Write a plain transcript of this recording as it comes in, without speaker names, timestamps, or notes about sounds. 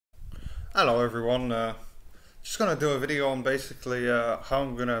Hello everyone, just going to do a video on basically how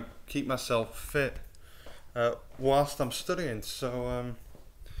I'm going to keep myself fit whilst I'm studying.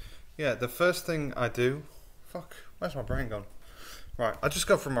 Yeah, the first thing I do, where's my brain gone? Right, I just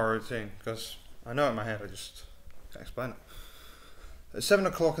go through my routine because I know it in my head, I just can't explain it. At 7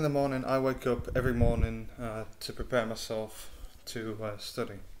 o'clock in the morning, I wake up every morning to prepare myself to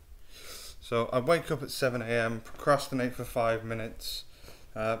study. So I wake up at 7 a.m, procrastinate for 5 minutes,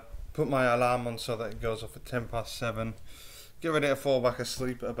 put my alarm on so that it goes off at 10 past 7. Get ready to fall back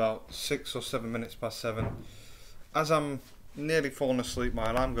asleep at about 6 or 7 minutes past 7. As I'm nearly falling asleep,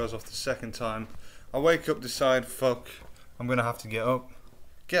 my alarm goes off the second time. I wake up, decide, I'm going to have to get up.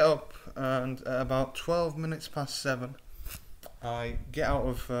 Get up, and at about 12 minutes past 7, I get out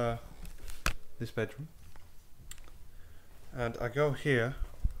of this bedroom. And I go here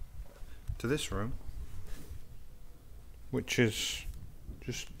to this room, which is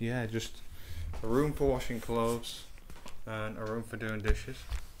just a room for washing clothes and a room for doing dishes.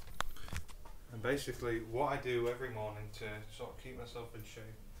 And basically what I do every morning to sort of keep myself in shape,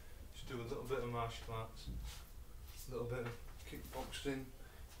 just do a little bit of martial arts, a little bit of kickboxing,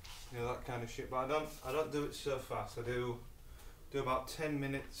 that kind of shit. But I don't do it so fast. I do about 10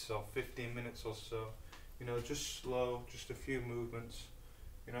 minutes or 15 minutes or so, just slow, just a few movements.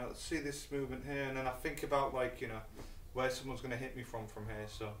 Let's see this movement here, and then I think about where someone's going to hit me from here.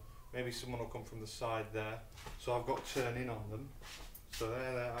 So maybe someone will come from the side there, so I've got to turn in on them. So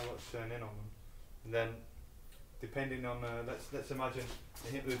there, I've got to turn in on them. And then depending on, let's imagine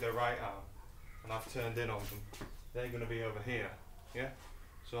they hit me with their right arm and I've turned in on them. They're going to be over here, yeah?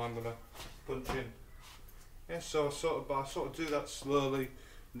 So I'm going to punch in. Yeah, so I sort of do that slowly,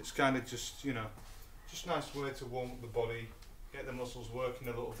 and it's kind of just a nice way to warm up the body, get the muscles working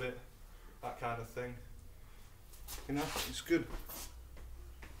a little bit, that kind of thing. It's good.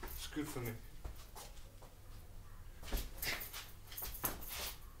 It's good for me.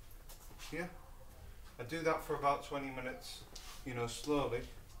 Yeah, I do that for about 20 minutes, slowly,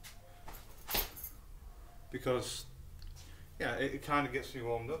 because it kind of gets me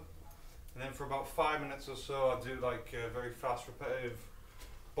warmed up. And then for about 5 minutes or so, I do very fast, repetitive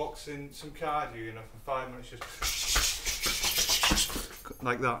boxing, some cardio, for 5 minutes, just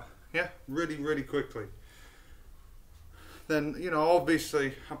like that. Yeah, really, really quickly. Then,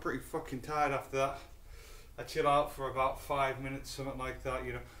 obviously, I'm pretty fucking tired after that. I chill out for about 5 minutes, something like that,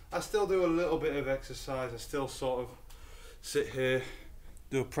 I still do a little bit of exercise. I still sort of sit here,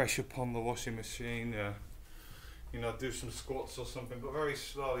 do a press up on the washing machine, do some squats or something, but very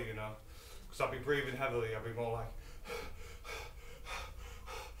slowly, because I'll be breathing heavily. I'll be more like...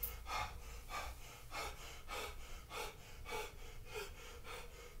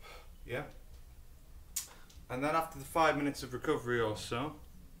 yeah. And then after the 5 minutes of recovery or so,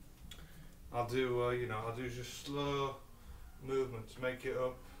 I'll do, I'll do just slow movements, make it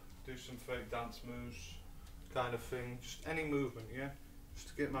up, do some fake dance moves, kind of thing, just any movement, yeah? Just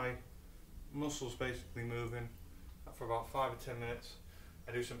to get my muscles basically moving. For about 5 or 10 minutes,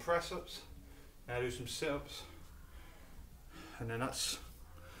 I do some press-ups, and I do some sit-ups, and then that's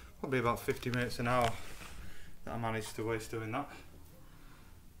probably about 50 minutes, an hour that I managed to waste doing that.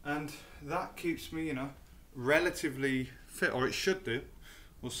 And that keeps me, relatively fit, or it should do.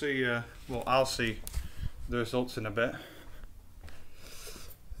 We'll see, I'll see the results in a bit.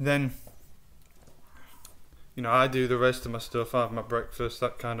 Then, I do the rest of my stuff. I have my breakfast,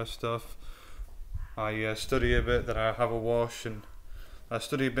 that kind of stuff. I study a bit, then I have a wash, and I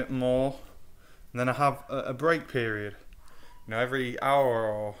study a bit more. And then I have a break period. Every hour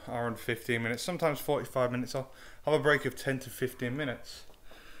or hour and 15 minutes, sometimes 45 minutes, I'll have a break of 10 to 15 minutes.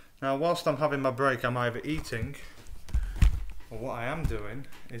 Now, whilst I'm having my break, I'm either eating, or what I am doing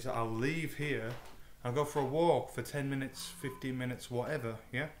is I'll leave here, I'll go for a walk for 10 minutes, 15 minutes, whatever,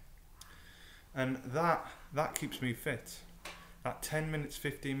 yeah? And that keeps me fit. That 10 minutes,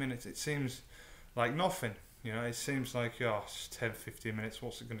 15 minutes, it seems like nothing, it seems like, it's 10, 15 minutes,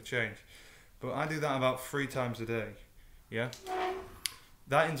 what's it going to change? But I do that about 3 times a day, yeah?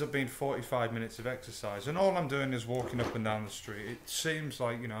 That ends up being 45 minutes of exercise, and all I'm doing is walking up and down the street. It seems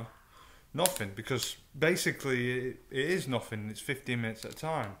like, nothing, because basically it is nothing. It's 15 minutes at a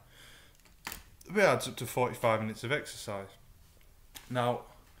time. It adds up to 45 minutes of exercise. Now,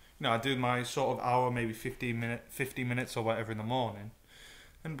 I do my sort of hour, maybe 50 minutes or whatever in the morning,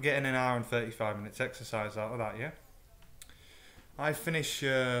 and getting an hour and 35 minutes exercise out of that, yeah? I finish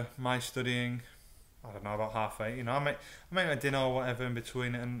my studying, I don't know, about 8:30. I make my dinner or whatever in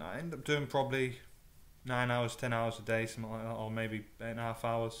between it, and I end up doing probably 9 hours, 10 hours a day, something like that, or maybe 8.5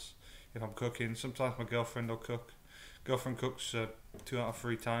 hours if I'm cooking. Sometimes my girlfriend will cook, Girlfriend cooks 2 out of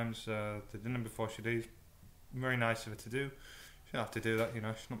 3 times the dinner before she leaves. Very nice of her to do. She don't have to do that, you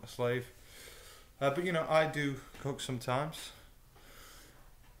know. She's not a slave. But you know, I do cook sometimes.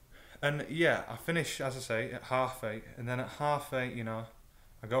 And yeah, I finish, as I say, at 8:30, and then at 8:30, you know,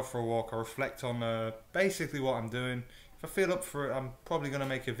 I go for a walk. I reflect on basically what I'm doing. If I feel up for it, I'm probably going to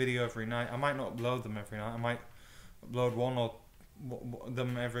make a video every night. I might not upload them every night. I might upload one or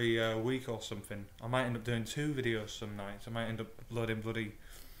them every week or something. I might end up doing 2 videos some nights. I might end up uploading bloody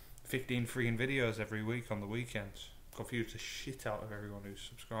 15 freaking videos every week on the weekends. Confuse the shit out of everyone who's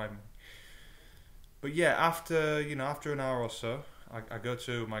subscribing. But yeah, after an hour or so, I go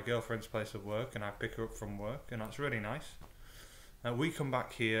to my girlfriend's place of work and I pick her up from work, and that's really nice. We come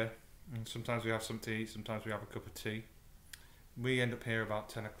back here, and sometimes we have something to eat, sometimes we have a cup of tea. We end up here about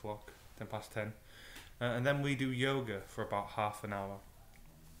 10 o'clock, 10 past 10. And then we do yoga for about half an hour.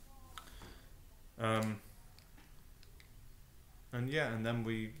 And yeah, and then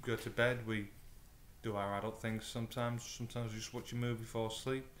we go to bed. We do our adult things sometimes. Sometimes we just watch a movie, fall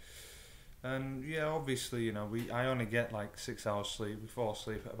asleep. And yeah, obviously, you know, I only get like 6 hours sleep. We fall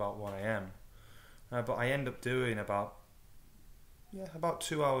asleep at about 1 a.m. But I end up doing about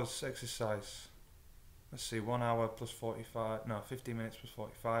 2 hours exercise. Let's see, 1 hour plus 45, no, 50 minutes plus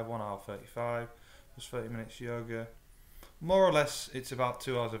 45, 1 hour 35, plus 30 minutes yoga. More or less, it's about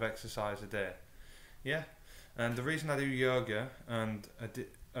 2 hours of exercise a day. Yeah? And the reason I do yoga and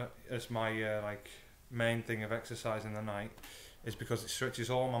as my like main thing of exercise in the night is because it stretches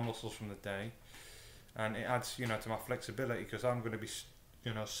all my muscles from the day, and it adds, you know, to my flexibility, because I'm going to be,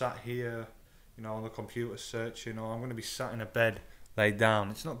 you know, sat here, you know, on the computer searching, or I'm going to be sat in a bed laid down.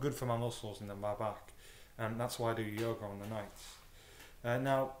 It's not good for my muscles and my back, and that's why I do yoga on the nights.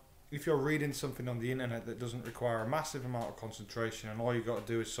 Now, if you're reading something on the internet that doesn't require a massive amount of concentration, and all you've got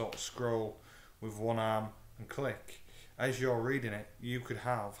to do is sort of scroll with one arm and click, as you're reading it, you could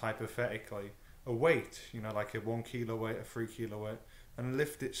have, hypothetically, a weight, you know, like a 1 kilo weight, a 3 kilo weight, and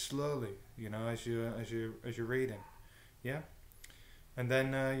lift it slowly, you know, as you're reading, yeah. And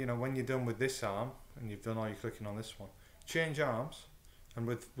then you know, when you're done with this arm and you've done all your clicking on this one, change arms, and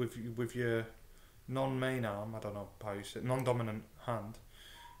with your non-main arm, I don't know how you say it, non-dominant hand,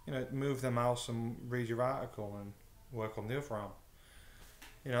 you know, move the mouse and read your article and work on the other arm.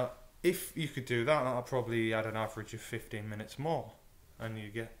 You know, if you could do that, that'll probably add an average of 15 minutes more, and you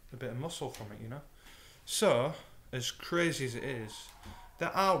get a bit of muscle from it, you know. So, as crazy as it is,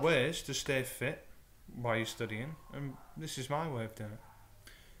 there are ways to stay fit while you're studying, and this is my way of doing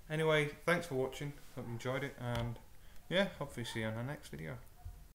it. Anyway, thanks for watching. Hope you enjoyed it, and yeah, hopefully see you in the next video.